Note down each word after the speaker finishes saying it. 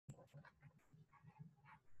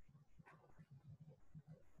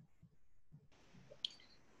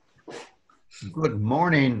Good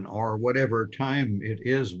morning, or whatever time it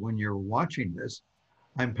is when you're watching this.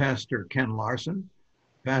 I'm Pastor Ken Larson,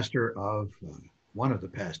 pastor of one of the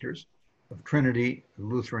pastors of Trinity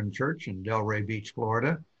Lutheran Church in Delray Beach,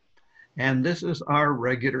 Florida. And this is our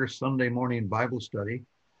regular Sunday morning Bible study.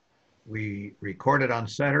 We record it on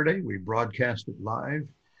Saturday, we broadcast it live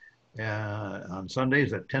on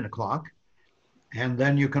Sundays at 10 o'clock. And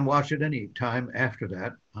then you can watch it any time after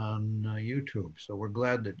that on YouTube. So we're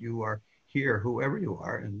glad that you are here, whoever you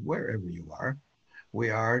are and wherever you are.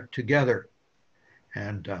 We are together.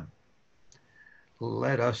 And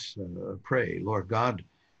let us pray. Lord God,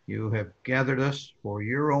 you have gathered us for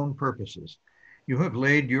your own purposes. You have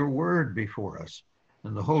laid your word before us,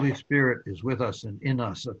 and the Holy Spirit is with us and in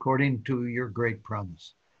us according to your great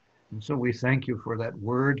promise. And so we thank you for that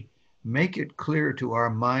word. Make it clear to our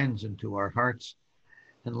minds and to our hearts,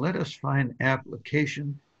 and let us find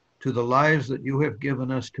application to the lives that you have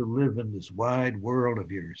given us to live in this wide world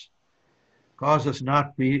of yours. Cause us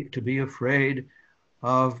not to be afraid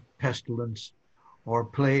of pestilence or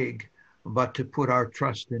plague, but to put our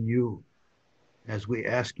trust in you as we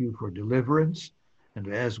ask you for deliverance and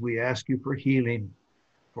as we ask you for healing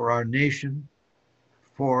for our nation,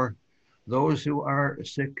 for those who are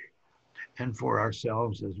sick, and for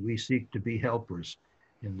ourselves as we seek to be helpers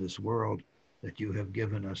in this world that you have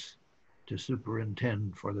given us to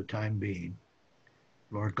superintend for the time being.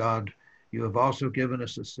 Lord God, you have also given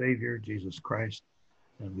us a Savior, Jesus Christ,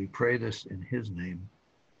 and we pray this in his name.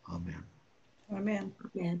 Amen. Amen.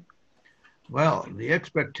 Amen. Well, the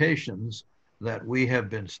expectations that we have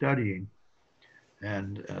been studying,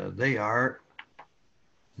 and they are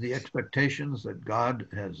the expectations that God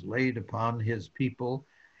has laid upon his people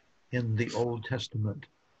in the Old Testament,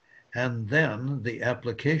 and then the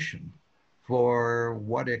application for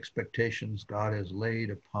what expectations God has laid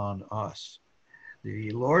upon us. The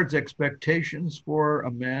Lord's expectations for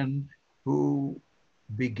a man who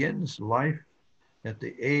begins life at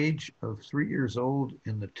the age of 3 years old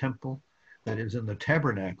in the temple, that is in the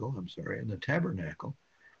tabernacle,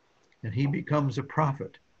 and he becomes a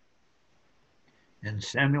prophet. And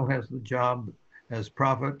Samuel has the job as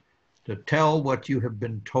prophet to tell what you have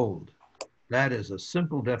been told. That is a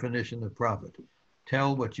simple definition of prophet.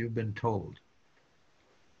 Tell what you've been told.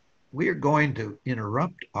 We are going to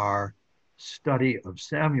interrupt our study of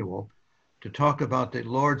Samuel to talk about the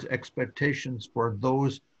Lord's expectations for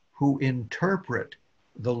those who interpret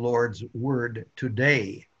the Lord's word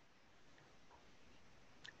today.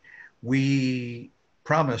 We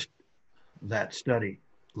promised that study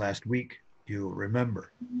last week, you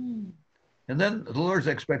remember. And then the Lord's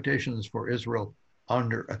expectations for Israel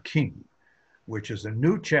under a king, which is a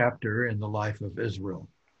new chapter in the life of Israel.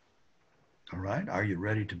 All right, are you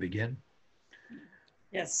ready to begin?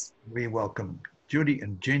 Yes. We welcome Judy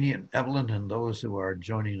and Jeannie and Evelyn and those who are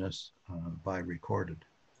joining us by recorded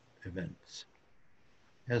events.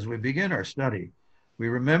 As we begin our study, we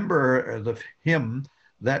remember the hymn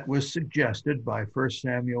that was suggested by 1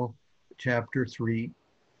 Samuel chapter 3,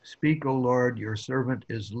 "Speak, O Lord, your servant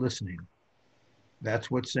is listening."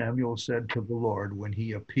 That's what Samuel said to the Lord when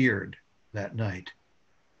he appeared that night.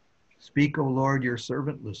 "Speak, O Lord, your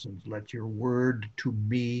servant listens. Let your word to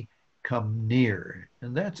me come near."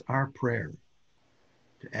 And that's our prayer,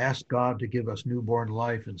 to ask God to give us newborn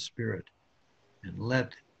life and spirit, and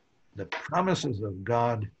let the promises of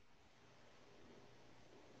God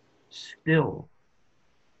still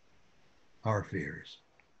our fears.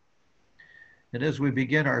 And as we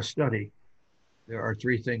begin our study, there are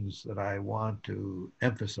three things that I want to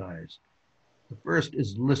emphasize. The first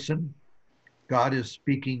is listen. God is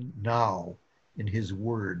speaking now in his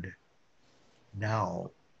word.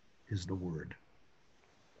 Now is the word.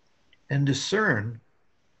 And discern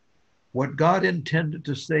what God intended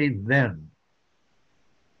to say then,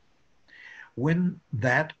 when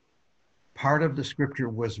that part of the scripture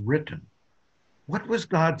was written. What was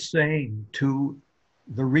God saying to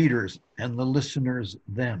the readers and the listeners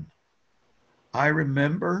then? I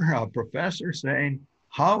remember a professor saying,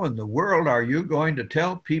 "How in the world are you going to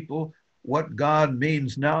tell people what God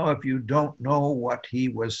means now if you don't know what he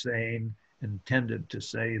was saying, intended to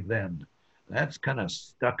say then?" That's kind of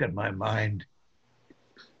stuck in my mind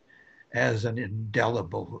as an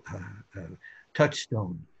indelible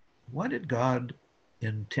touchstone. What did God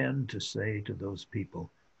intend to say to those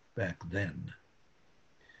people back then?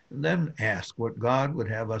 And then ask what God would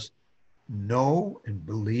have us know and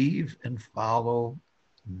believe and follow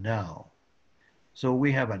now. So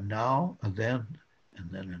we have a now, a then, and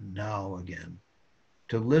then a now again.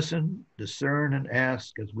 To listen, discern, and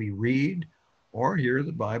ask as we read or hear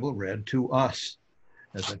the Bible read to us,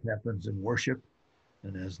 as it happens in worship,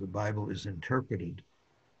 and as the Bible is interpreted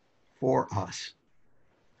for us.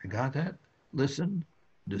 I got that? Listen,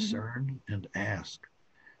 discern, and ask.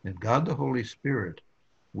 And God the Holy Spirit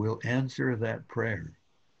will answer that prayer.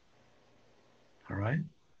 All right?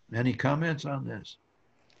 Any comments on this?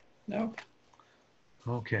 No.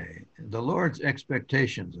 Okay. The Lord's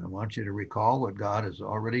expectations. I want you to recall what God has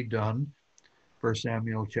already done. 1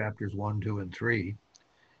 Samuel chapters 1, 2, and 3.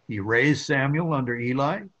 He raised Samuel under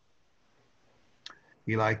Eli.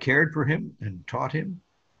 Eli cared for him and taught him.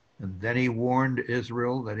 And then he warned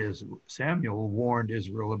Israel, that is, Samuel warned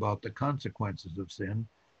Israel about the consequences of sin.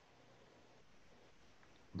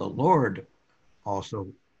 The Lord also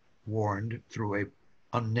warned through an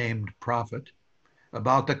unnamed prophet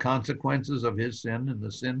about the consequences of his sin and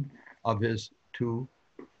the sin of his two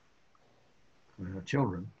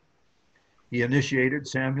children. He initiated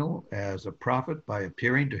Samuel as a prophet by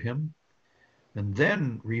appearing to him and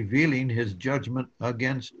then revealing his judgment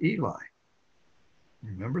against Eli.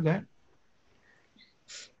 Remember that?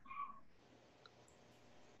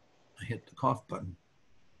 I hit the cough button.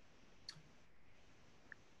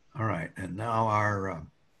 All right, and now our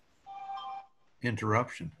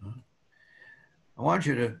interruption. I want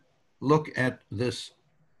you to look at this.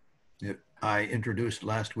 I introduced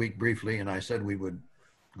last week briefly, and I said we would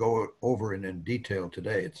go over it in detail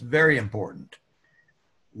today. It's very important.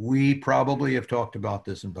 We probably have talked about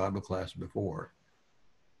this in Bible class before.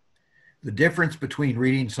 The difference between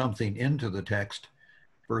reading something into the text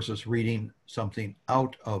versus reading something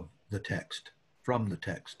out of the text, from the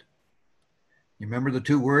text. You remember the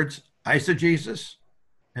two words, eisegesis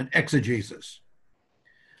and exegesis.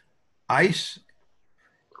 Eis,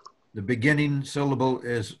 the beginning syllable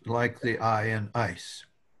is like the I in ice.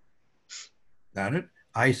 Got it?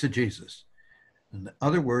 Eisegesis. And the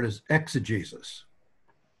other word is exegesis.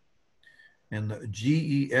 And the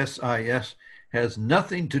Gesis has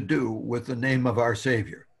nothing to do with the name of our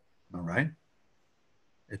Savior. All right?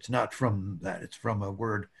 It's not from that. It's from a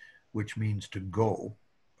word which means to go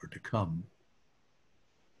or to come.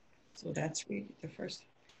 So that's reading the first.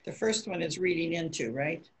 The first one is reading into,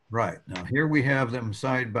 right? Right. Now here we have them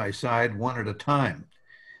side by side, one at a time.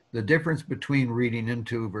 The difference between reading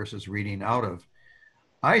into versus reading out of.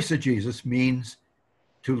 Eisegesis means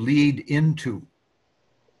to lead into.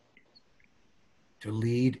 To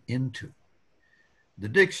lead into. The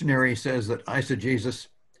dictionary says that eisegesis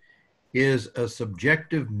is a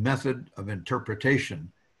subjective method of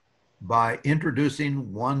interpretation by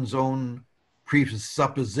introducing one's own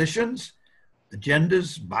presuppositions,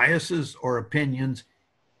 agendas, biases, or opinions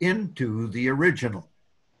into the original.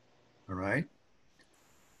 All right?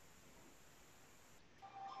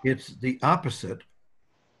 It's the opposite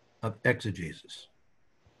of exegesis.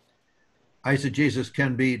 Eisegesis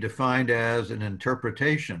can be defined as an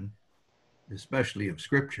interpretation, especially of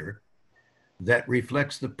Scripture, that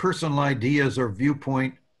reflects the personal ideas or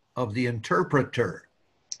viewpoint of the interpreter.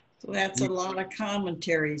 So that's a lot of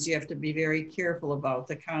commentaries. You have to be very careful about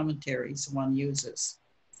the commentaries one uses.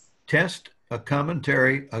 Test a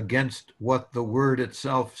commentary against what the word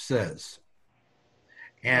itself says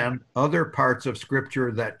and other parts of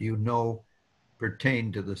Scripture that you know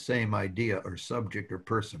pertain to the same idea or subject or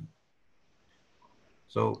person.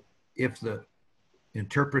 So if the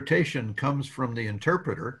interpretation comes from the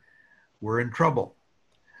interpreter, we're in trouble.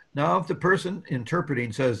 Now, if the person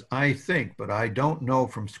interpreting says, I think, but I don't know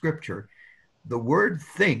from Scripture, the word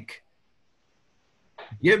think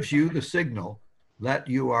gives you the signal that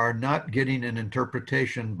you are not getting an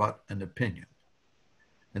interpretation, but an opinion.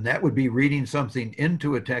 And that would be reading something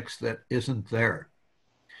into a text that isn't there.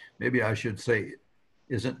 Maybe I should say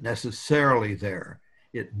isn't necessarily there.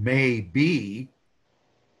 It may be,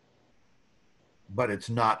 but it's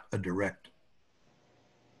not a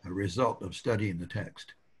result of studying the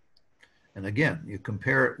text. And again, you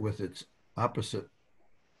compare it with its opposite,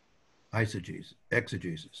 exegesis.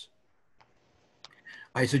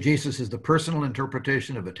 Eisegesis is the personal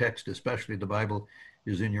interpretation of a text, especially the Bible,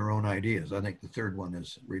 is in your own ideas. I think the third one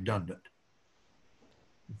is redundant.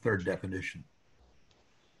 The third definition.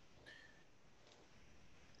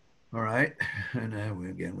 All right, and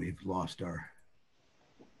again, we've lost our,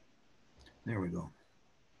 there we go.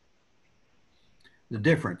 The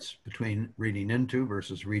difference between reading into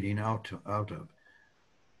versus reading out of.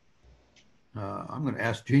 I'm going to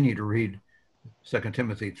ask Jeannie to read 2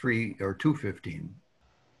 Timothy 3 or 2:15.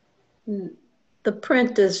 The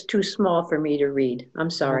print is too small for me to read. I'm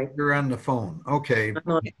sorry. Oh, you're on the phone. Okay,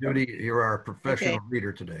 Judy, you're our professional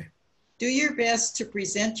reader today. Do your best to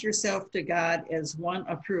present yourself to God as one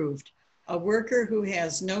approved, a worker who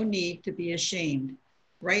has no need to be ashamed,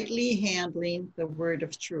 rightly handling the word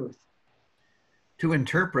of truth. to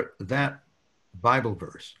interpret that Bible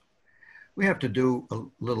verse, we have to do a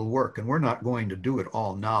little work, and we're not going to do it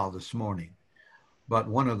all now this morning. But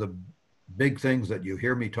one of the big things that you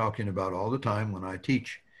hear me talking about all the time when I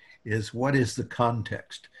teach is, what is the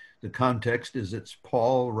context? The context is, it's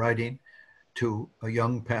Paul writing to a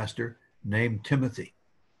young pastor named Timothy.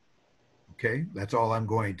 Okay, that's all I'm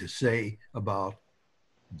going to say about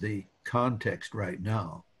the context right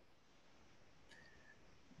now.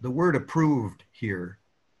 The word approved here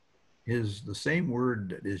is the same word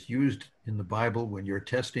that is used in the Bible when you're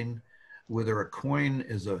testing whether a coin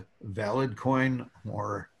is a valid coin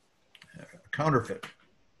or a counterfeit.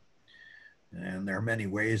 And there are many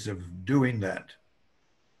ways of doing that.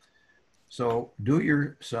 So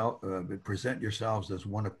present yourselves as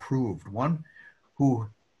one approved, one who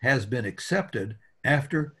has been accepted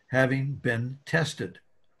after having been tested.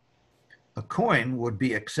 A coin would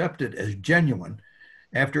be accepted as genuine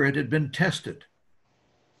after it had been tested,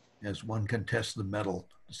 as one can test the metal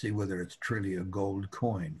to see whether it's truly a gold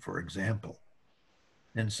coin, for example.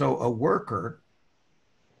 And so a worker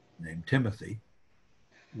named Timothy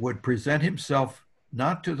would present himself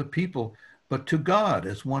not to the people, but to God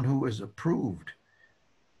as one who is approved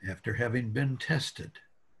after having been tested.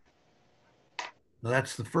 Now,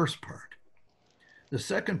 that's the first part. The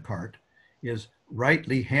second part is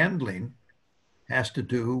rightly handling has to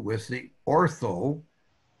do with the ortho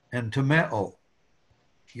and tomeo.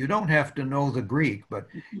 You don't have to know the Greek, but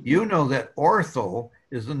you know that ortho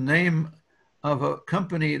is the name of a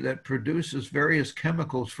company that produces various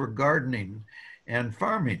chemicals for gardening and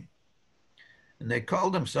farming. And they call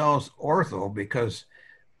themselves ortho because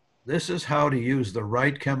this is how to use the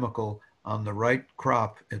right chemical on the right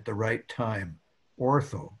crop at the right time.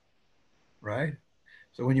 Ortho, right?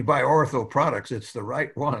 So when you buy ortho products, it's the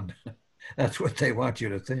right one. That's what they want you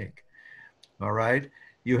to think. All right.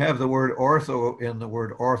 You have the word ortho in the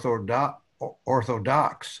word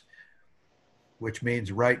orthodox, which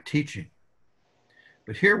means right teaching.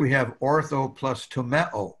 But here we have ortho plus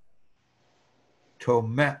tomeo.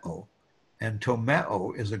 Tomeo. And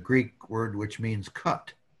tomeo is a Greek word which means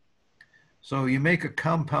cut. So you make a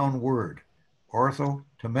compound word, ortho,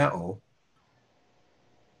 tomeo.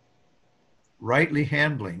 Rightly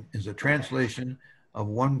handling is a translation of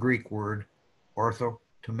one Greek word, ortho,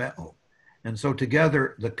 tomeo. And so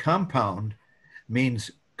together, the compound means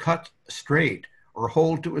cut straight or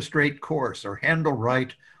hold to a straight course or handle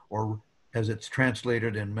right, or as it's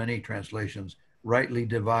translated in many translations, rightly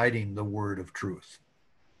dividing the word of truth.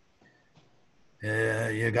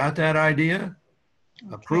 You got that idea?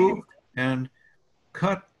 Okay. Approved and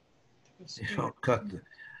cut. You don't cut the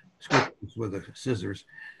scriptures with the scissors.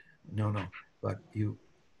 No. But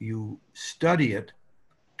you study it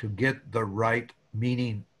to get the right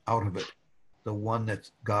meaning out of it, the one that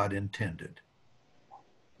God intended.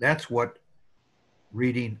 That's what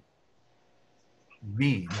reading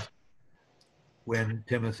means when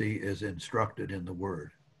Timothy is instructed in the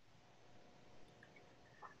word.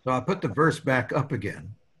 So I'll put the verse back up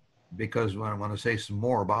again because I want to say some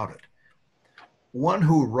more about it. One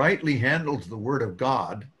who rightly handles the word of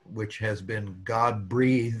God, which has been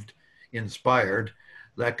God-breathed, inspired,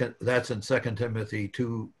 that's in 2 Timothy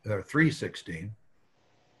 3:16,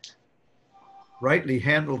 rightly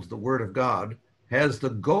handles the word of God, has the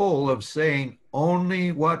goal of saying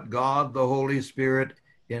only what God, the Holy Spirit,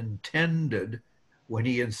 intended when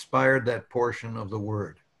he inspired that portion of the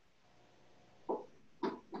word.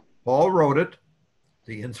 Paul wrote it.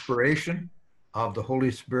 The inspiration of the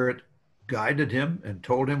Holy Spirit guided him and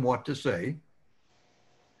told him what to say.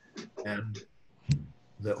 And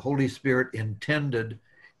the Holy Spirit intended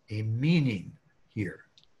a meaning here.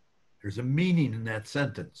 There's a meaning in that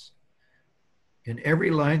sentence. In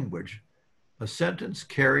every language, a sentence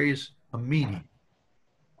carries a meaning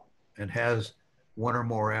and has one or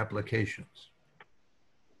more applications.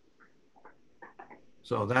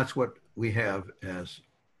 So that's what we have as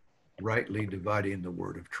rightly dividing the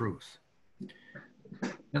word of truth.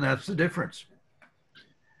 And that's the difference.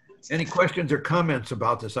 Any questions or comments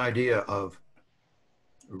about this idea of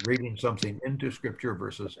reading something into Scripture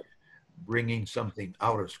versus bringing something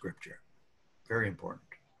out of Scripture? Very important.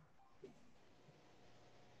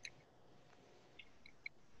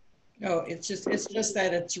 No, it's just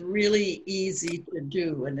that it's really easy to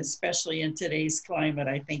do, and especially in today's climate,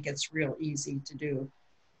 I think it's real easy to do.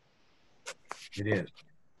 It is.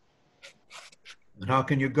 And how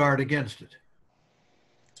can you guard against it?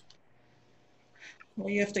 Well,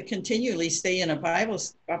 you have to continually stay in a Bible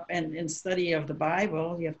and in study of the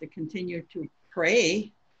Bible. You have to continue to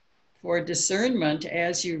pray for discernment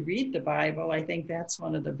as you read the Bible. I think that's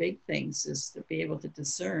one of the big things, is to be able to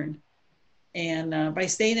discern. And by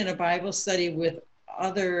staying in a Bible study with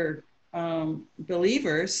other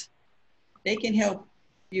believers, they can help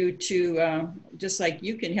you to, just like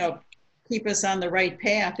you can help keep us on the right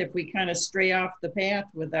path if we kind of stray off the path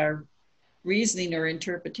with our reasoning or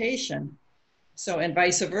interpretation. So, and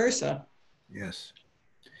vice versa. Yes.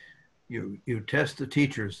 You test the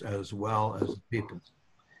teachers as well as the people.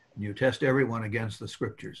 You test everyone against the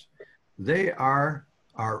scriptures. They are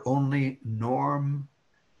our only norm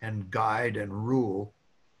and guide and rule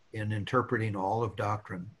in interpreting all of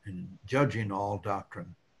doctrine and judging all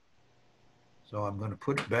doctrine. So I'm going to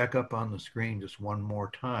put it back up on the screen just one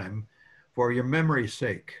more time for your memory's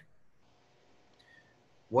sake.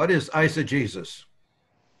 What is eisegesis?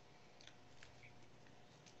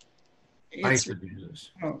 It's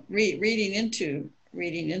Eisegesis. reading into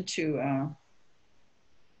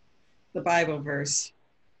the Bible verse,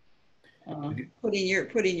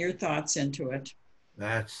 putting your thoughts into it.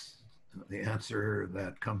 That's the answer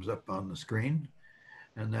that comes up on the screen.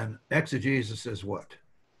 And then exegesis is what?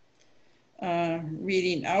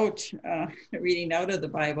 Reading out of the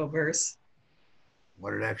Bible verse.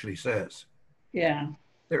 What it actually says. Yeah.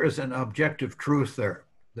 There is an objective truth there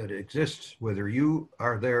that exists whether you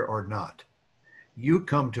are there or not. You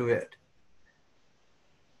come to it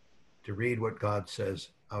to read what God says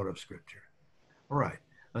out of Scripture. All right,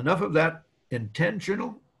 enough of that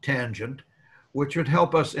intentional tangent, which would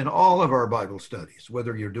help us in all of our Bible studies,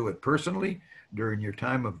 whether you do it personally during your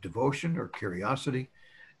time of devotion or curiosity,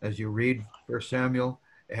 as you read 1 Samuel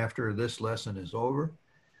after this lesson is over,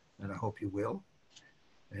 and I hope you will,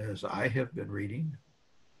 as I have been reading.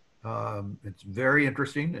 It's very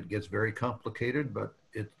interesting. It gets very complicated, but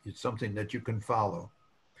it's something that you can follow.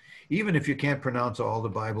 Even if you can't pronounce all the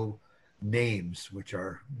Bible names, which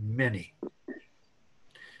are many.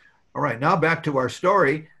 All right, now back to our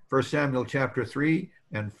story. 1 Samuel chapter 3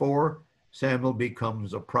 and 4, Samuel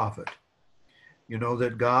becomes a prophet. You know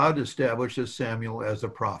that God establishes Samuel as a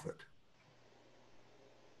prophet.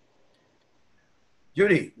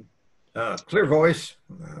 Judy, clear voice,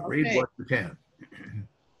 read what you can.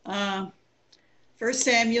 1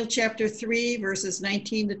 Samuel chapter 3, verses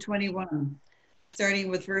 19 to 21, starting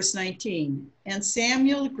with verse 19. And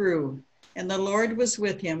Samuel grew, and the Lord was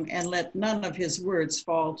with him, and let none of his words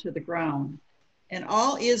fall to the ground. And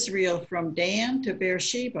all Israel from Dan to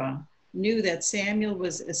Beersheba knew that Samuel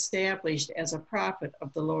was established as a prophet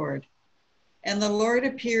of the Lord. And the Lord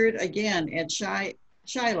appeared again at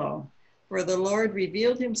Shiloh, for the Lord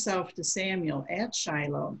revealed himself to Samuel at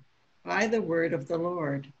Shiloh by the word of the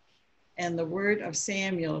Lord. And the word of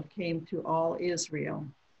Samuel came to all Israel.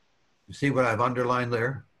 You see what I've underlined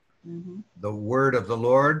there? Mm-hmm. The word of the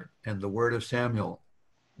Lord and the word of Samuel.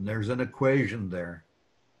 And there's an equation there.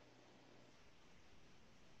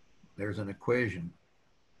 There's an equation.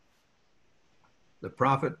 The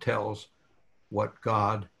prophet tells what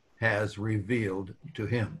God has revealed to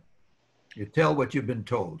him. You tell what you've been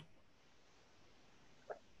told.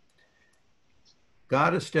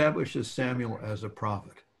 God establishes Samuel as a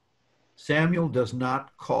prophet. Samuel does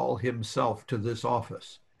not call himself to this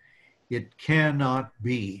office. It cannot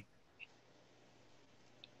be.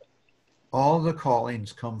 All the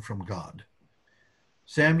callings come from God.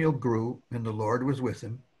 Samuel grew, and the Lord was with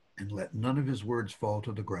him, and let none of his words fall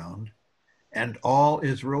to the ground. And all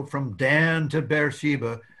Israel from Dan to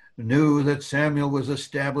Beersheba knew that Samuel was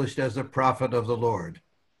established as a prophet of the Lord.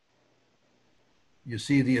 You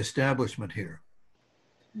see the establishment here.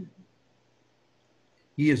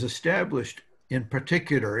 He is established in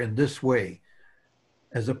particular in this way.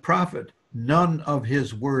 As a prophet, none of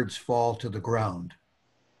his words fall to the ground.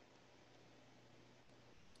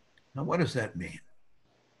 Now, what does that mean?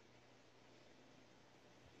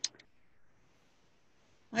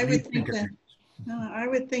 I would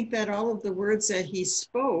think that all of the words that he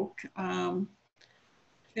spoke fell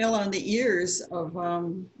on the ears of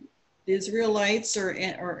the Israelites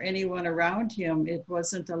or anyone around him. It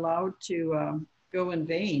wasn't allowed to go in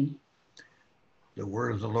vain. The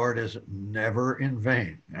word of the Lord is never in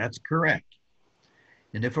vain. That's correct.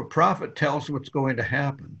 And if a prophet tells what's going to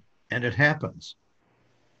happen, and it happens,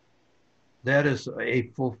 that is a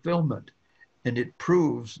fulfillment, and it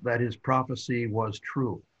proves that his prophecy was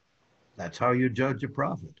true. That's how you judge a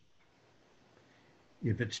prophet.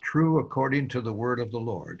 If it's true according to the word of the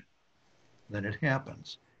Lord, then it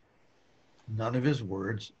happens. None of his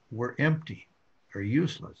words were empty or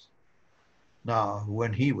useless. Now,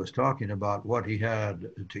 when he was talking about what he had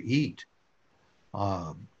to eat,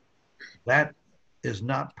 that is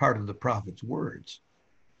not part of the prophet's words.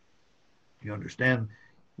 You understand?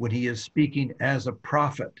 When he is speaking as a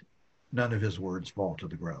prophet, none of his words fall to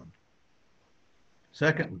the ground.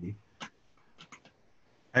 Secondly,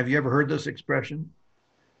 Have you ever heard this expression?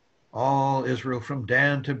 All Israel from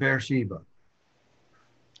Dan to Beersheba.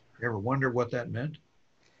 You ever wonder what that meant?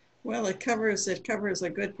 Well, it covers a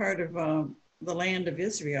good part of the land of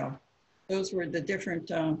Israel. Those were the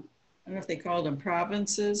different, I don't know if they called them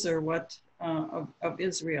provinces or what, of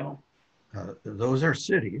Israel, Those are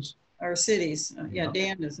cities, or cities. Yeah, Yeah.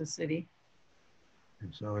 Dan is a city.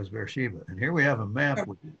 and so is Beersheba. And here we have a map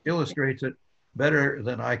which illustrates it better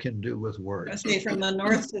than I can do with I words. say from the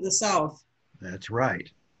north to the south. That's right.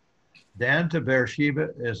 Dan to Beersheba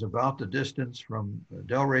is about the distance from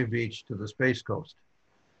Delray Beach to the Space Coast.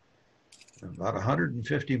 About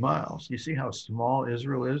 150 miles. You see how small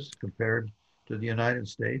Israel is compared to the United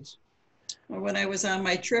States? Well, when I was on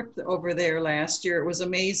my trip over there last year, it was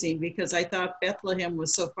amazing because I thought Bethlehem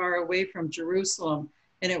was so far away from Jerusalem,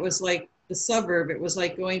 and it was like the suburb. It was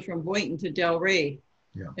like going from Boynton to Delray.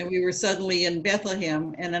 Yeah. And we were suddenly in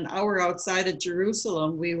Bethlehem, and an hour outside of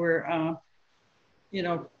Jerusalem, we were,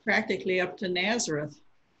 practically up to Nazareth.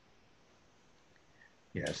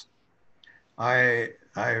 Yes. I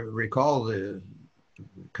recall the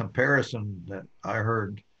comparison that I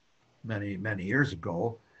heard many, many years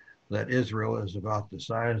ago that Israel is about the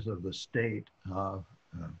size of the state of,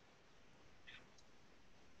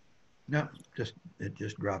 no, it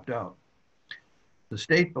just dropped out. The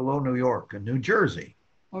state below New York and New Jersey.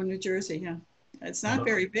 Oh, New Jersey, yeah. It's not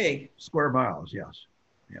very big. Square miles, yes.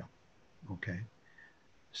 Yeah, okay.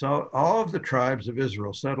 So all of the tribes of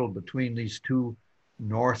Israel settled between these two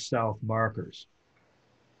north-south markers.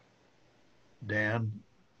 Dan,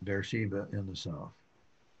 Beersheba in the south.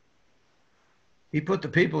 He put the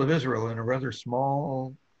people of Israel in a rather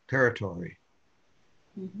small territory.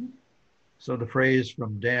 Mm-hmm. So the phrase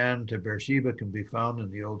from Dan to Beersheba can be found in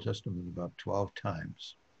the Old Testament about 12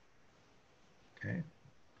 times. Okay.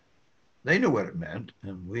 They knew what it meant,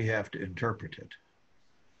 and we have to interpret it.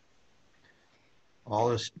 All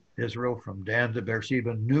this Israel from Dan to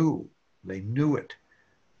Beersheba knew, they knew it,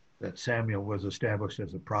 that Samuel was established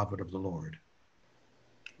as a prophet of the Lord.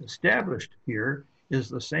 Established here is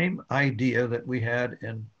the same idea that we had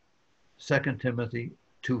in 2 Timothy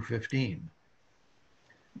 2:15.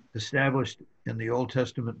 Established in the Old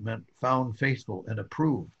Testament meant found faithful and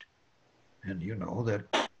approved. And you know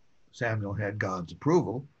that Samuel had God's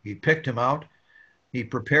approval. He picked him out, he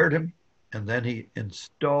prepared him, and then he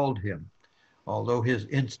installed him. Although his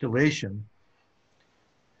installation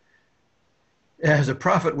as a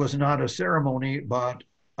prophet was not a ceremony, but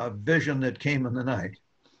a vision that came in the night.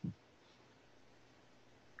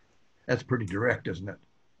 That's pretty direct, isn't it?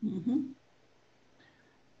 Mm-hmm.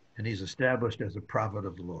 And he's established as a prophet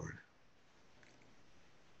of the Lord.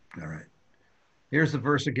 All right. Here's the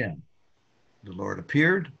verse again. The Lord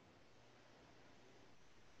appeared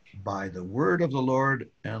by the word of the Lord,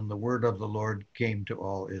 and the word of the Lord came to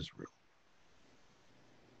all Israel.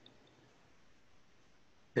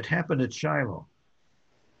 It happened at Shiloh.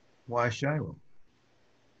 Why Shiloh?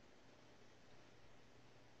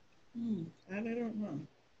 I don't know.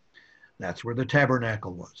 That's where the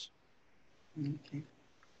tabernacle was. Okay.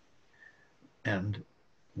 And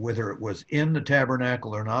whether it was in the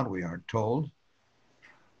tabernacle or not, we aren't told.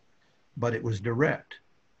 But it was direct.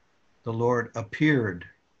 The Lord appeared.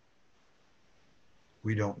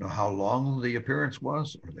 We don't know how long the appearance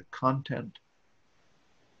was or the content.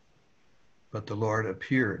 But the Lord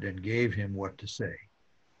appeared and gave him what to say.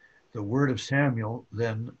 The word of Samuel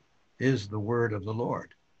then is the word of the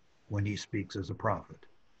Lord when he speaks as a prophet.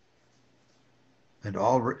 And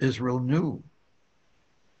all Israel knew.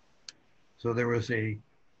 So there was a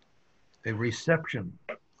reception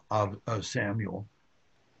of Samuel.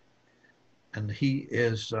 And he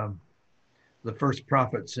is the first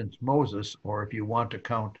prophet since Moses, or if you want to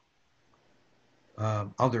count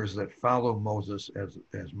others that follow Moses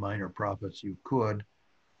as minor prophets, you could,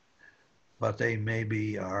 but they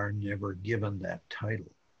maybe are never given that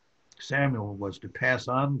title. Samuel was to pass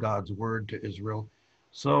on God's word to Israel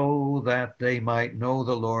so that they might know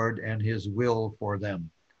the Lord and his will for them.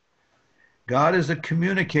 God is a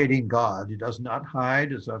communicating God. He does not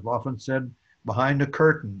hide, as I've often said, behind a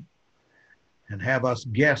curtain and have us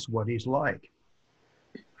guess what he's like.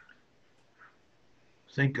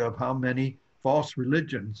 Think of how many false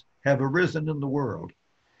religions have arisen in the world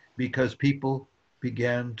because people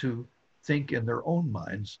began to think in their own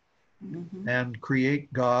minds and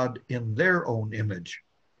create God in their own image.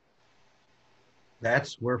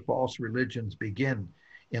 That's where false religions begin,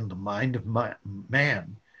 in the mind of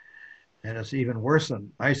man. And it's even worse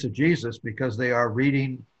than eisegesis because they are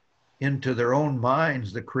reading into their own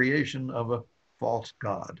minds the creation of a false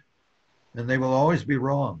God. And they will always be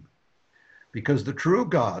wrong because the true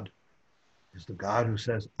God is the God who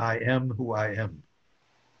says, I am who I am,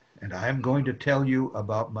 and I am going to tell you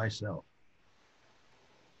about myself.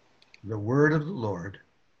 The word of the Lord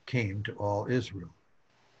came to all Israel.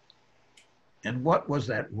 And what was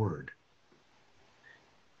that word?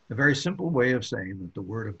 A very simple way of saying that the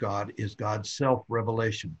word of God is God's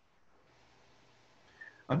self-revelation.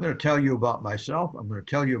 I'm going to tell you about myself. I'm going to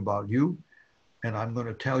tell you about you. And I'm going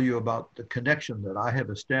to tell you about the connection that I have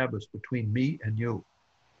established between me and you.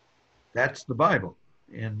 That's the Bible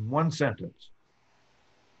in one sentence.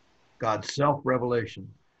 God's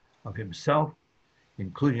self-revelation of himself,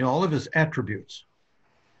 including all of his attributes.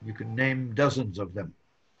 You can name dozens of them.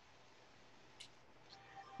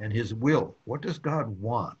 And his will. What does God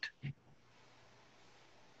want?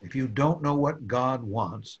 If you don't know what God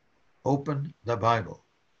wants, open the Bible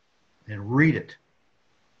and read it.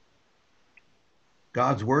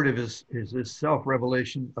 God's word is his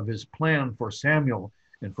self-revelation of his plan for Samuel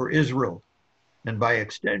and for Israel, and by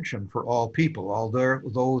extension for all people,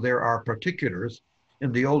 although there are particulars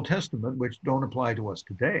in the Old Testament which don't apply to us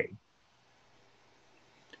today.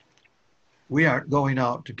 We aren't going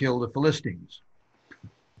out to kill the Philistines.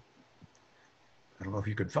 I don't know if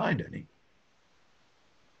you could find any.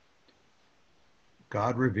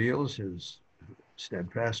 God reveals his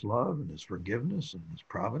steadfast love and his forgiveness and his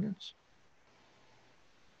providence.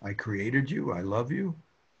 I created you. I love you.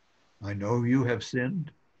 I know you have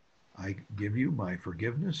sinned. I give you my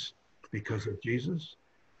forgiveness because of Jesus.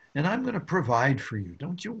 And I'm going to provide for you.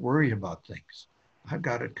 Don't you worry about things. I've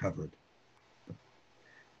got it covered.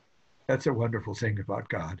 That's a wonderful thing about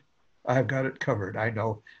God. I've got it covered. I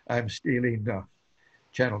know I'm stealing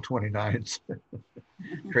Channel 29's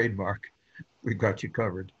trademark. We've got you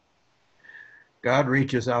covered. God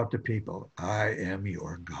reaches out to people. I am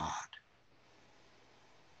your God.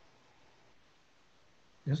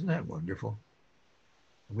 Isn't that wonderful?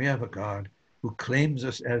 We have a God who claims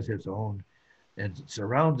us as his own and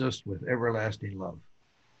surrounds us with everlasting love.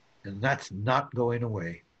 And that's not going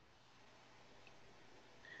away.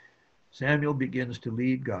 Samuel begins to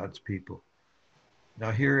lead God's people.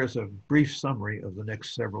 Now here is a brief summary of the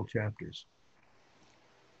next several chapters.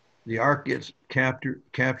 The ark gets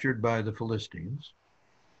captured by the Philistines.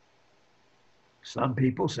 Some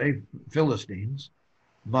people say Philistines.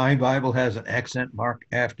 My Bible has an accent mark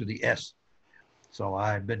after the S. So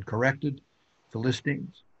I've been corrected.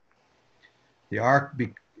 Philistines. The ark,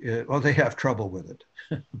 they have trouble with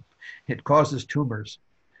it. It causes tumors.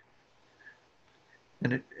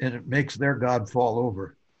 And it makes their God fall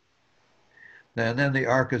over. And then the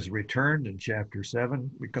ark is returned in chapter 7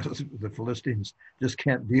 because the Philistines just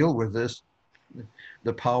can't deal with this,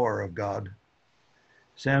 the power of God.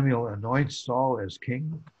 Samuel anoints Saul as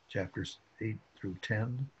king, chapters 8 through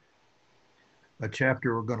 10. A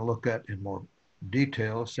chapter we're going to look at in more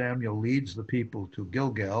detail. Samuel leads the people to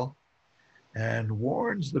Gilgal and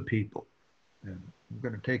warns the people. And we're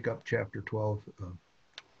going to take up chapter 12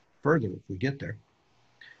 further if we get there.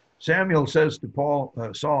 Samuel says to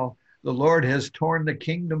Saul, the Lord has torn the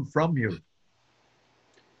kingdom from you.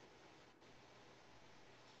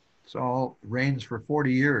 Saul reigns for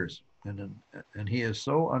 40 years, and he is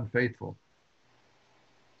so unfaithful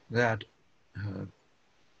that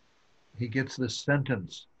he gets this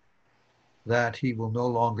sentence that he will no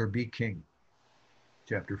longer be king.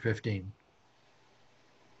 Chapter 15.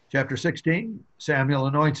 Chapter 16, Samuel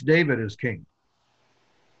anoints David as king.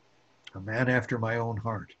 A man after my own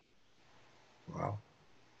heart. Wow.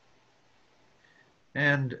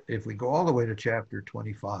 And if we go all the way to chapter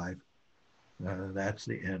 25, that's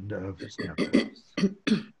the end of Samuel.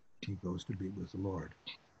 He goes to be with the Lord.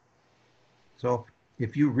 So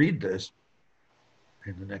if you read this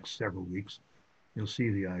in the next several weeks, you'll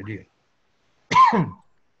see the idea.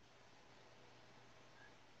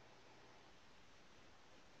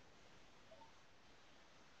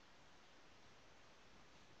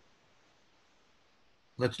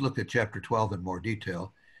 Let's look at chapter 12 in more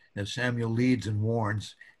detail as Samuel leads and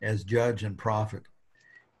warns as judge and prophet.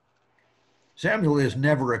 Samuel is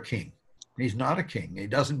never a king. He's not a king. He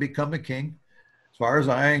doesn't become a king. As far as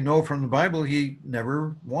I know from the Bible, he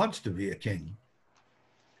never wants to be a king.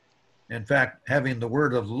 In fact, having the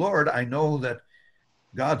word of the Lord, I know that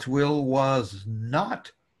God's will was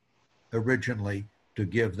not originally to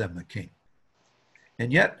give them a king.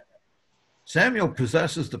 And yet, Samuel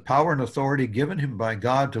possesses the power and authority given him by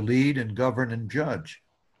God to lead and govern and judge.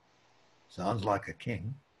 Sounds like a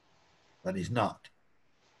king, but he's not.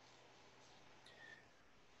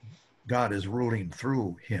 God is ruling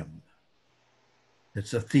through him.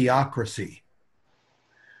 It's a theocracy.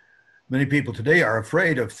 Many people today are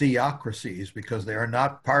afraid of theocracies because they are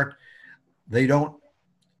not part, they don't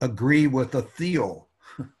agree with the theo.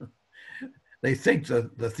 They think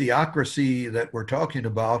that the theocracy that we're talking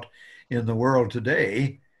about in the world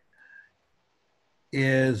today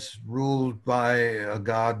is ruled by a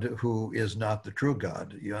God who is not the true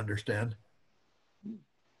God. You understand?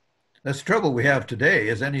 That's the trouble we have today,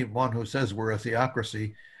 is anyone who says we're a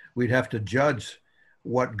theocracy, we'd have to judge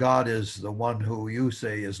what God is the one who you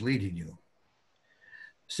say is leading you.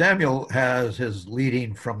 Samuel has his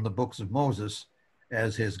leading from the books of Moses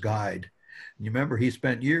as his guide. You remember he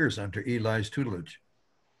spent years under Eli's tutelage.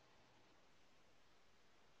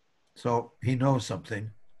 So he knows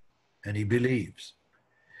something and he believes.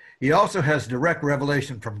 He also has direct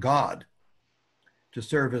revelation from God to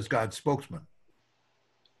serve as God's spokesman.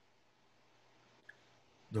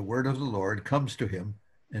 The word of the Lord comes to him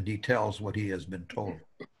and he tells what he has been told.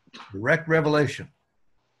 Direct revelation.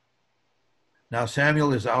 Now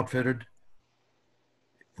Samuel is outfitted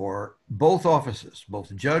for both offices,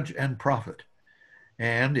 both judge and prophet.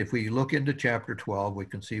 And if we look into chapter 12, we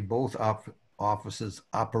can see both offices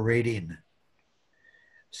operating.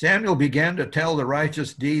 Samuel began to tell the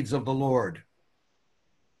righteous deeds of the Lord.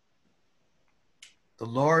 The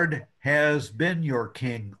Lord has been your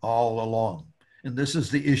king all along. And this is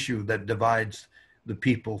the issue that divides the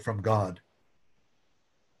people from God.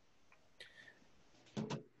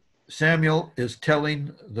 Samuel is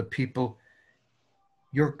telling the people,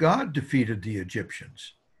 your God defeated the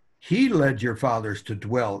Egyptians. He led your fathers to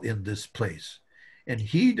dwell in this place, and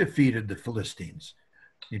he defeated the Philistines.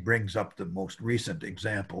 He brings up the most recent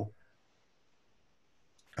example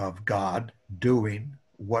of God doing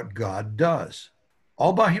what God does,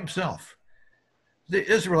 all by himself. The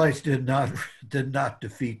Israelites did not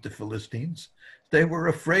defeat the Philistines. They were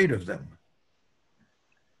afraid of them.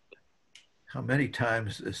 How many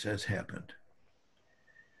times this has happened?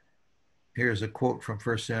 Here's a quote from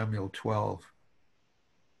 1 Samuel 12.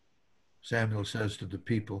 Samuel says to the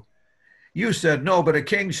people, you said, no, but a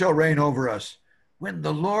king shall reign over us, when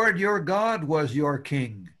the Lord your God was your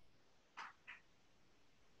king.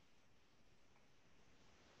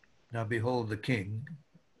 Now behold the king,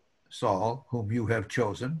 Saul, whom you have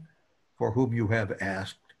chosen, for whom you have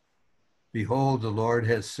asked. Behold, the Lord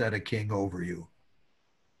has set a king over you.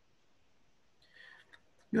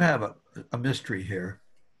 You have a mystery here.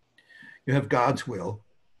 You have God's will.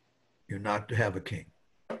 You're not to have a king.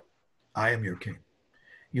 I am your king.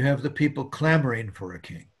 You have the people clamoring for a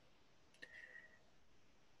king.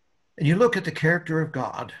 And you look at the character of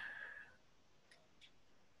God,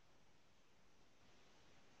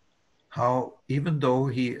 how even though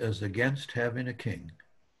he is against having a king,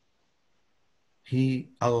 he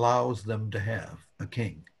allows them to have a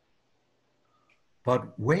king.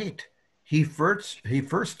 But wait, he first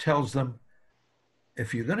tells them,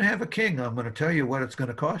 if you're going to have a king, I'm going to tell you what it's going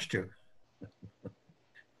to cost you.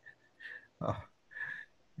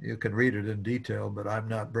 You can read it in detail, but I'm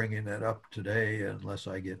not bringing that up today unless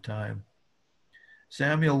I get time.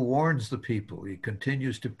 Samuel warns the people. He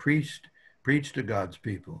continues to preach to God's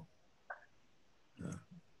people.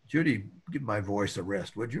 Judy, give my voice a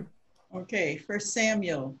rest, would you? Okay, 1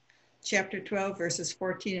 Samuel chapter 12, verses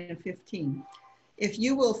 14 and 15. If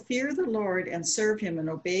you will fear the Lord and serve him and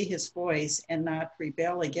obey his voice and not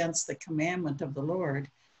rebel against the commandment of the Lord,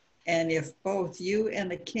 and if both you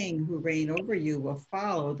and the king who reign over you will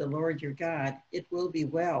follow the Lord your God, it will be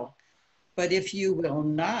well. But if you will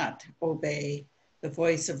not obey the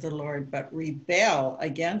voice of the Lord, but rebel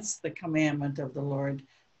against the commandment of the Lord,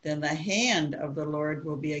 then the hand of the Lord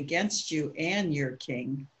will be against you and your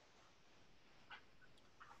king.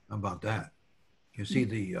 How about that? You see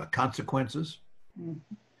the consequences? Mm-hmm.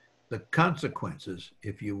 The consequences,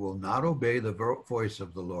 if you will not obey the voice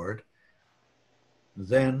of the Lord,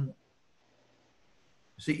 then,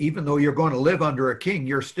 see, even though you're going to live under a king,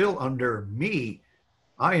 you're still under me.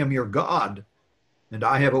 I am your God, and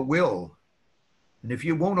I have a will. And if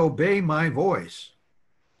you won't obey my voice,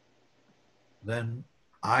 then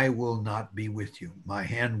I will not be with you. My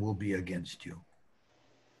hand will be against you.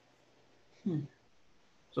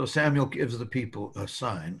 So Samuel gives the people a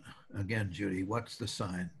sign. Again, Judy, what's the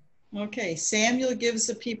sign? Okay, Samuel gives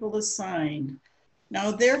the people the sign. Now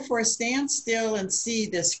therefore stand still and see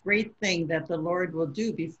this great thing that the Lord will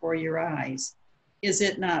do before your eyes. Is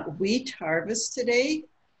it not wheat harvest today?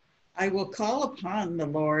 I will call upon the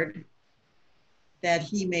Lord that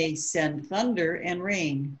he may send thunder and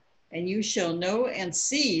rain, and you shall know and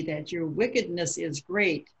see that your wickedness is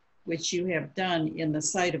great, which you have done in the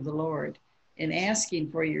sight of the Lord, in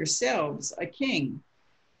asking for yourselves a king.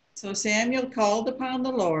 So Samuel called upon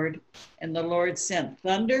the Lord, and the Lord sent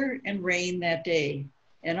thunder and rain that day,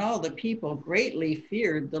 and all the people greatly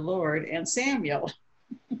feared the Lord and Samuel.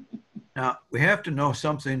 Now, we have to know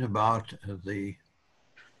something about the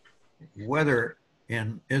weather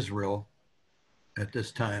in Israel at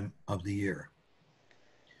this time of the year.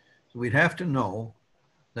 So we'd have to know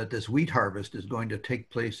that this wheat harvest is going to take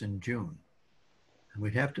place in June. And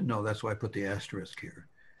we'd have to know, that's why I put the asterisk here,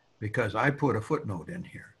 because I put a footnote in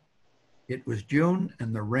here. It was June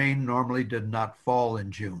and the rain normally did not fall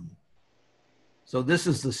in June. So this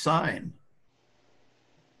is the sign.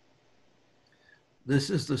 This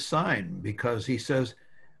is the sign, because he says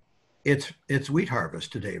it's wheat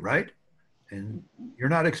harvest today, right? And you're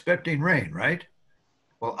not expecting rain, right?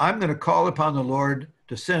 Well, I'm going to call upon the Lord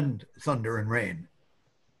to send thunder and rain.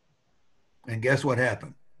 And guess what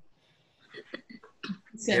happened?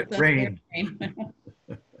 It rained.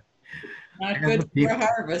 Not good for a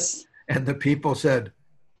harvest. And the people said,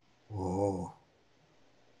 oh,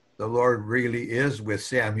 the Lord really is with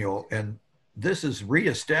Samuel. And this is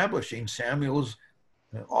reestablishing Samuel's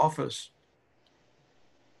office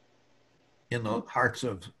in the hearts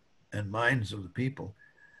of and minds of the people,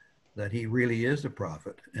 that he really is a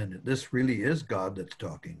prophet. And this really is God that's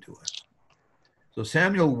talking to us. So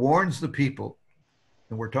Samuel warns the people,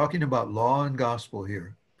 and we're talking about law and gospel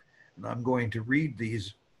here. And I'm going to read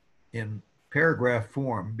these in paragraph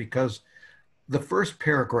form, because the first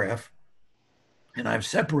paragraph, and I've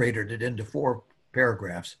separated it into 4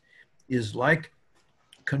 paragraphs, is like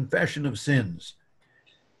confession of sins,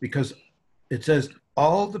 because it says,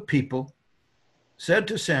 all the people said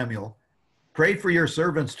to Samuel, pray for your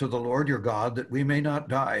servants to the Lord your God, that we may not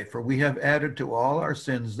die, for we have added to all our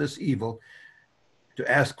sins this evil,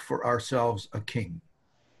 to ask for ourselves a king.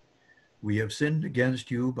 We have sinned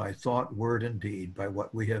against you by thought, word, and deed, by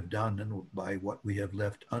what we have done and by what we have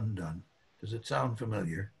left undone. Does it sound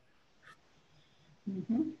familiar?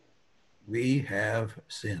 Mm-hmm. We have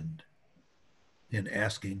sinned in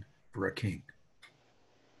asking for a king.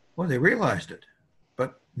 Well, they realized it,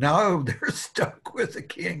 but now they're stuck with a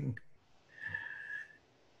king.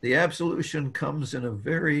 The absolution comes in a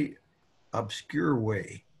very obscure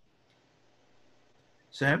way.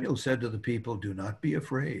 Samuel said to the people, do not be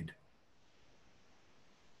afraid.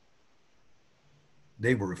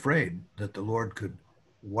 They were afraid that the Lord could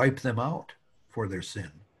wipe them out for their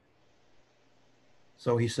sin.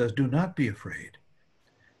 So he says, do not be afraid.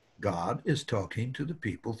 God is talking to the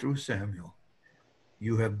people through Samuel.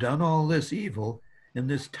 You have done all this evil, in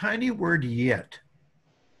this tiny word yet.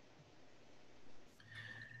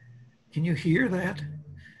 Can you hear that?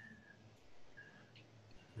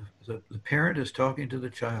 The parent is talking to the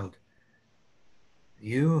child.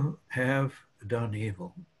 You have done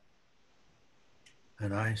evil,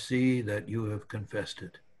 and I see that you have confessed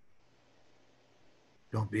it.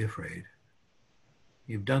 Don't be afraid.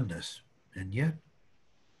 You've done this, and yet,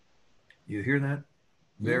 you hear that?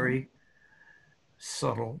 Very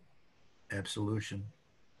subtle absolution.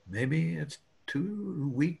 Maybe it's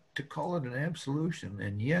too weak to call it an absolution,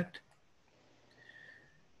 and yet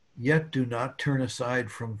do not turn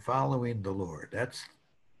aside from following the Lord. That's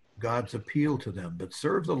God's appeal to them. But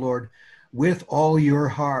serve the Lord with all your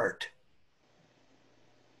heart.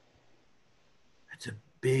 That's a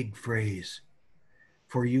big phrase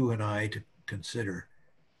for you and I to consider.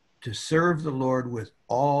 To serve the Lord with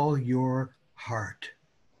all your heart.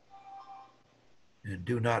 And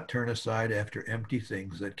do not turn aside after empty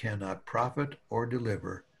things that cannot profit or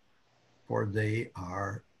deliver, for they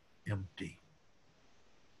are empty.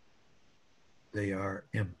 They are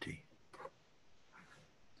empty.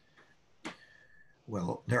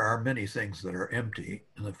 Well, there are many things that are empty,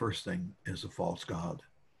 and the first thing is a false god.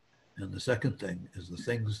 And the second thing is the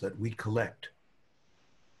things that we collect.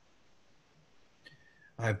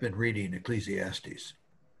 I've been reading Ecclesiastes.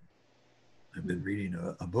 I've been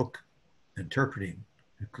reading a book interpreting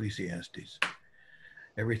Ecclesiastes.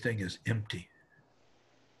 Everything is empty.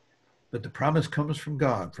 But the promise comes from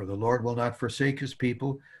God, for the Lord will not forsake his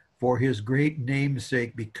people for his great name's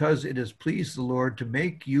sake, because it has pleased the Lord to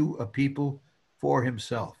make you a people for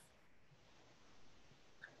himself.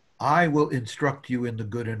 I will instruct you in the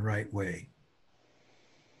good and right way.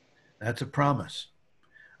 That's a promise.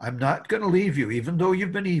 I'm not going to leave you, even though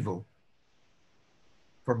you've been evil,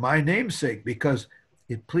 for my name's sake, because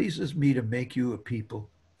it pleases me to make you a people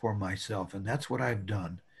for myself. And that's what I've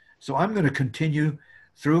done. So I'm going to continue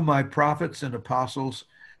through my prophets and apostles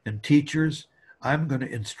and teachers. I'm going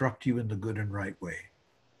to instruct you in the good and right way.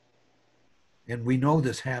 And we know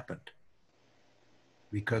this happened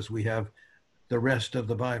because we have the rest of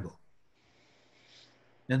the Bible.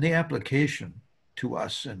 And the application to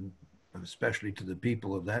us, and especially to the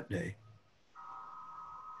people of that day,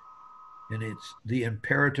 and it's the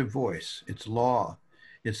imperative voice, it's law,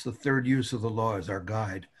 It's the third use of the law as our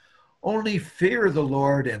guide. Only fear the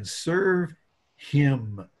Lord and serve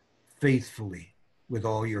him faithfully with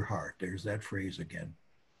all your heart. There's that phrase again,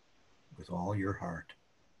 with all your heart.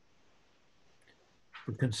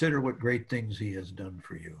 But consider what great things he has done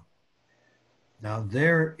for you. Now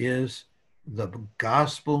there is the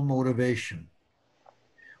gospel motivation.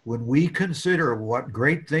 When we consider what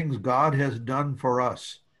great things God has done for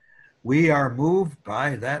us, we are moved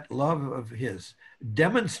by that love of his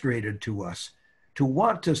demonstrated to us to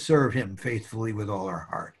want to serve him faithfully with all our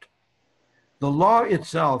heart. The law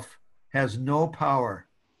itself has no power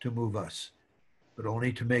to move us, but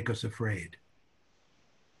only to make us afraid.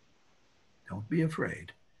 Don't be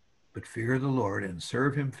afraid, but fear the Lord and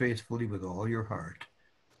serve him faithfully with all your heart.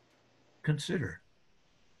 Consider.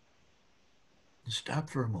 Stop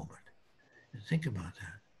for a moment and think about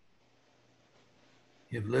that.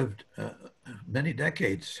 You've lived many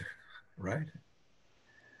decades, right?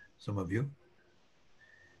 Some of you.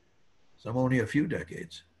 Some only a few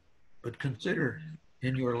decades. But consider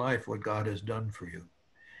in your life what God has done for you.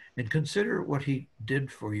 And consider what he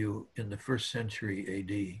did for you in the first century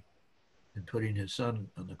AD in putting his son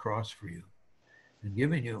on the cross for you and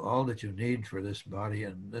giving you all that you need for this body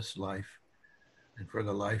and this life and for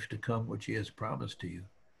the life to come which he has promised to you.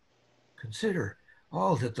 Consider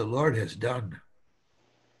all that the Lord has done.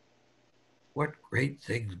 What great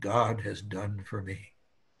things God has done for me.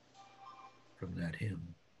 From that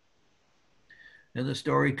hymn. And the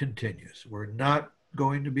story continues. We're not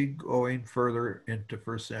going to be going further into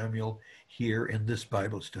 1 Samuel here in this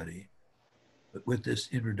Bible study. But with this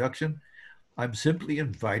introduction, I'm simply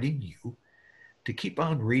inviting you to keep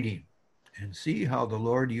on reading and see how the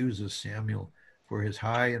Lord uses Samuel for his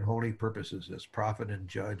high and holy purposes as prophet and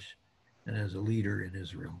judge and as a leader in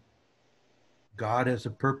Israel. God has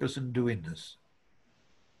a purpose in doing this.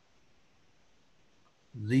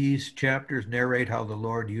 These chapters narrate how the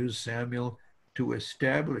Lord used Samuel to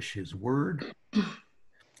establish his word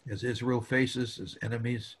as Israel faces his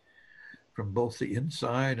enemies from both the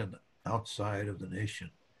inside and outside of the nation.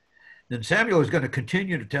 Then Samuel is going to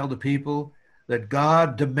continue to tell the people that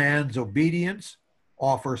God demands obedience,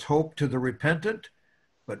 offers hope to the repentant,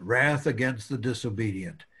 but wrath against the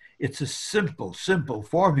disobedient. It's a simple, simple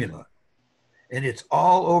formula, and it's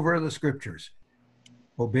all over the scriptures.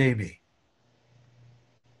 Obey me.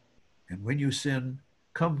 And when you sin,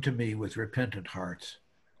 come to me with repentant hearts.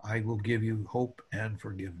 I will give you hope and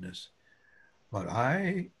forgiveness. But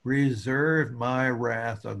I reserve my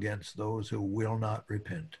wrath against those who will not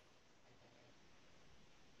repent.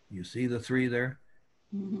 You see the three there?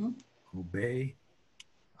 Mm-hmm. Obey,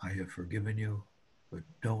 I have forgiven you, but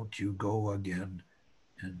don't you go again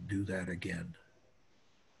and do that again.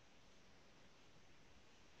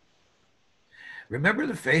 Remember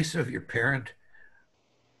the face of your parent,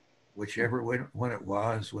 whichever one it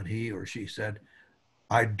was, when he or she said,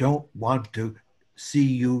 I don't want to see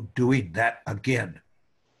you doing that again.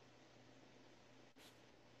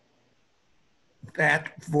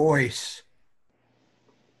 That voice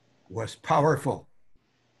was powerful,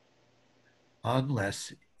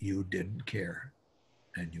 unless you didn't care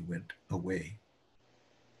and you went away.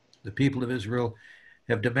 The people of Israel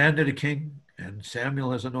have demanded a king, and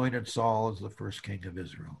Samuel has anointed Saul as the first king of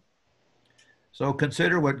Israel. So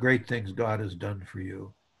consider what great things God has done for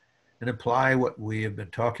you and apply what we have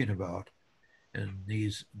been talking about in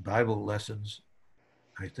these Bible lessons.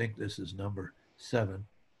 I think this is number 7.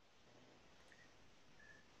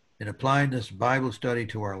 In applying this Bible study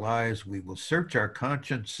to our lives, we will search our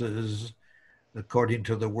consciences according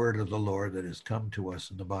to the word of the Lord that has come to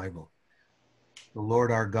us in the Bible. The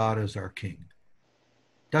Lord our God is our King.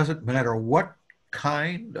 Doesn't matter what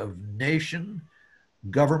kind of nation,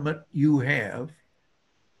 government you have,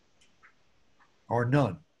 or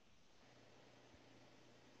none.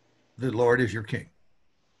 The Lord is your King.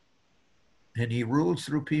 And he rules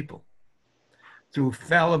through people, through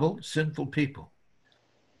fallible, sinful people.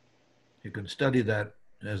 You can study that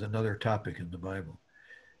as another topic in the Bible.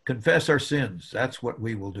 Confess our sins. That's what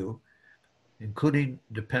we will do, including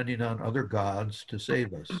depending on other gods to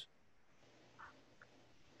save us.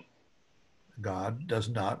 God does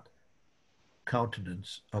not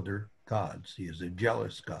countenance other gods. He is a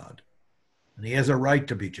jealous God, and he has a right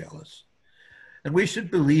to be jealous. And we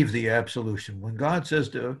should believe the absolution. When God says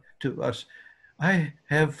to us, I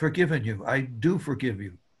have forgiven you, I do forgive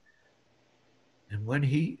you. And when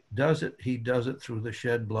he does it through the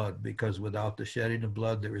shed blood, because without the shedding of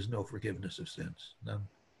blood, there is no forgiveness of sins. None,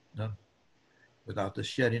 none. Without the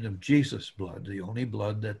shedding of Jesus' blood, the only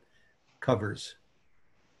blood that covers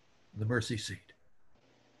the mercy seat.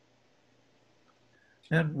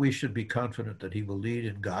 And we should be confident that he will lead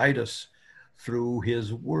and guide us through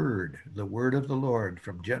his word, the word of the Lord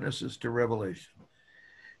from Genesis to Revelation.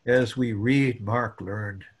 As we read, mark,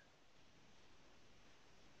 learn,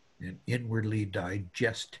 and inwardly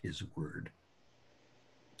digest his word.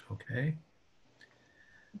 Okay?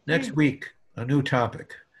 Next week, a new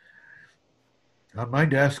topic. On my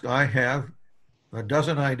desk, I have a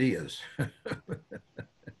dozen ideas.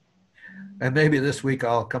 And maybe this week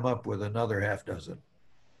I'll come up with another half dozen.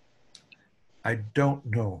 I don't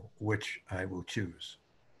know which I will choose.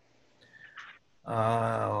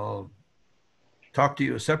 I'll talk to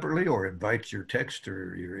you separately or invite your text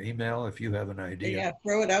or your email if you have an idea. Yeah,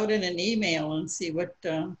 throw it out in an email and see what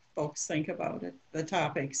folks think about it, the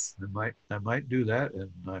topics. I might do that,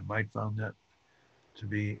 and I might find that to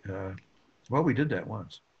be, well, we did that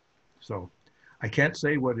once. So I can't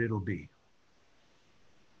say what it'll be.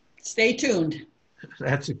 Stay tuned.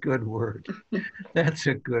 That's a good word. That's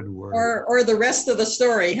a good word. Or the rest of the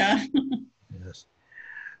story, huh? Yes.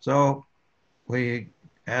 So we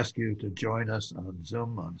ask you to join us on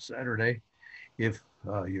Zoom on Saturday. If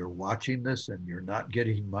you're watching this and you're not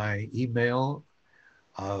getting my email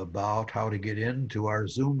about how to get into our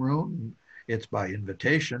Zoom room, it's by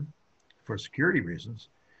invitation for security reasons.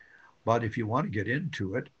 But if you want to get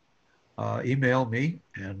into it, email me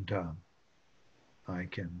and I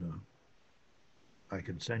can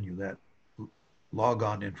send you that log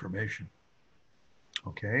on information.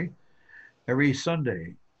 Okay. Every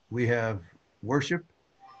Sunday we have worship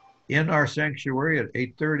in our sanctuary at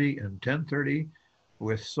 8:30 and 10:30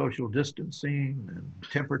 with social distancing and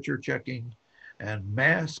temperature checking and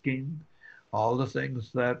masking, all the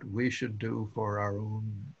things that we should do for our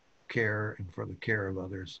own care and for the care of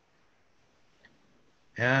others.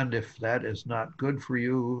 And if that is not good for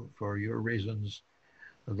you, for your reasons,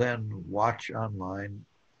 then watch online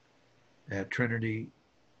at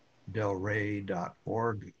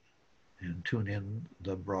trinitydelray.org and tune in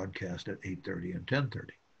the broadcast at 8:30 and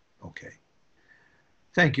 10:30. Okay.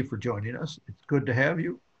 Thank you for joining us. It's good to have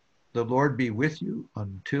you. The Lord be with you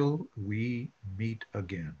until we meet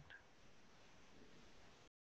again.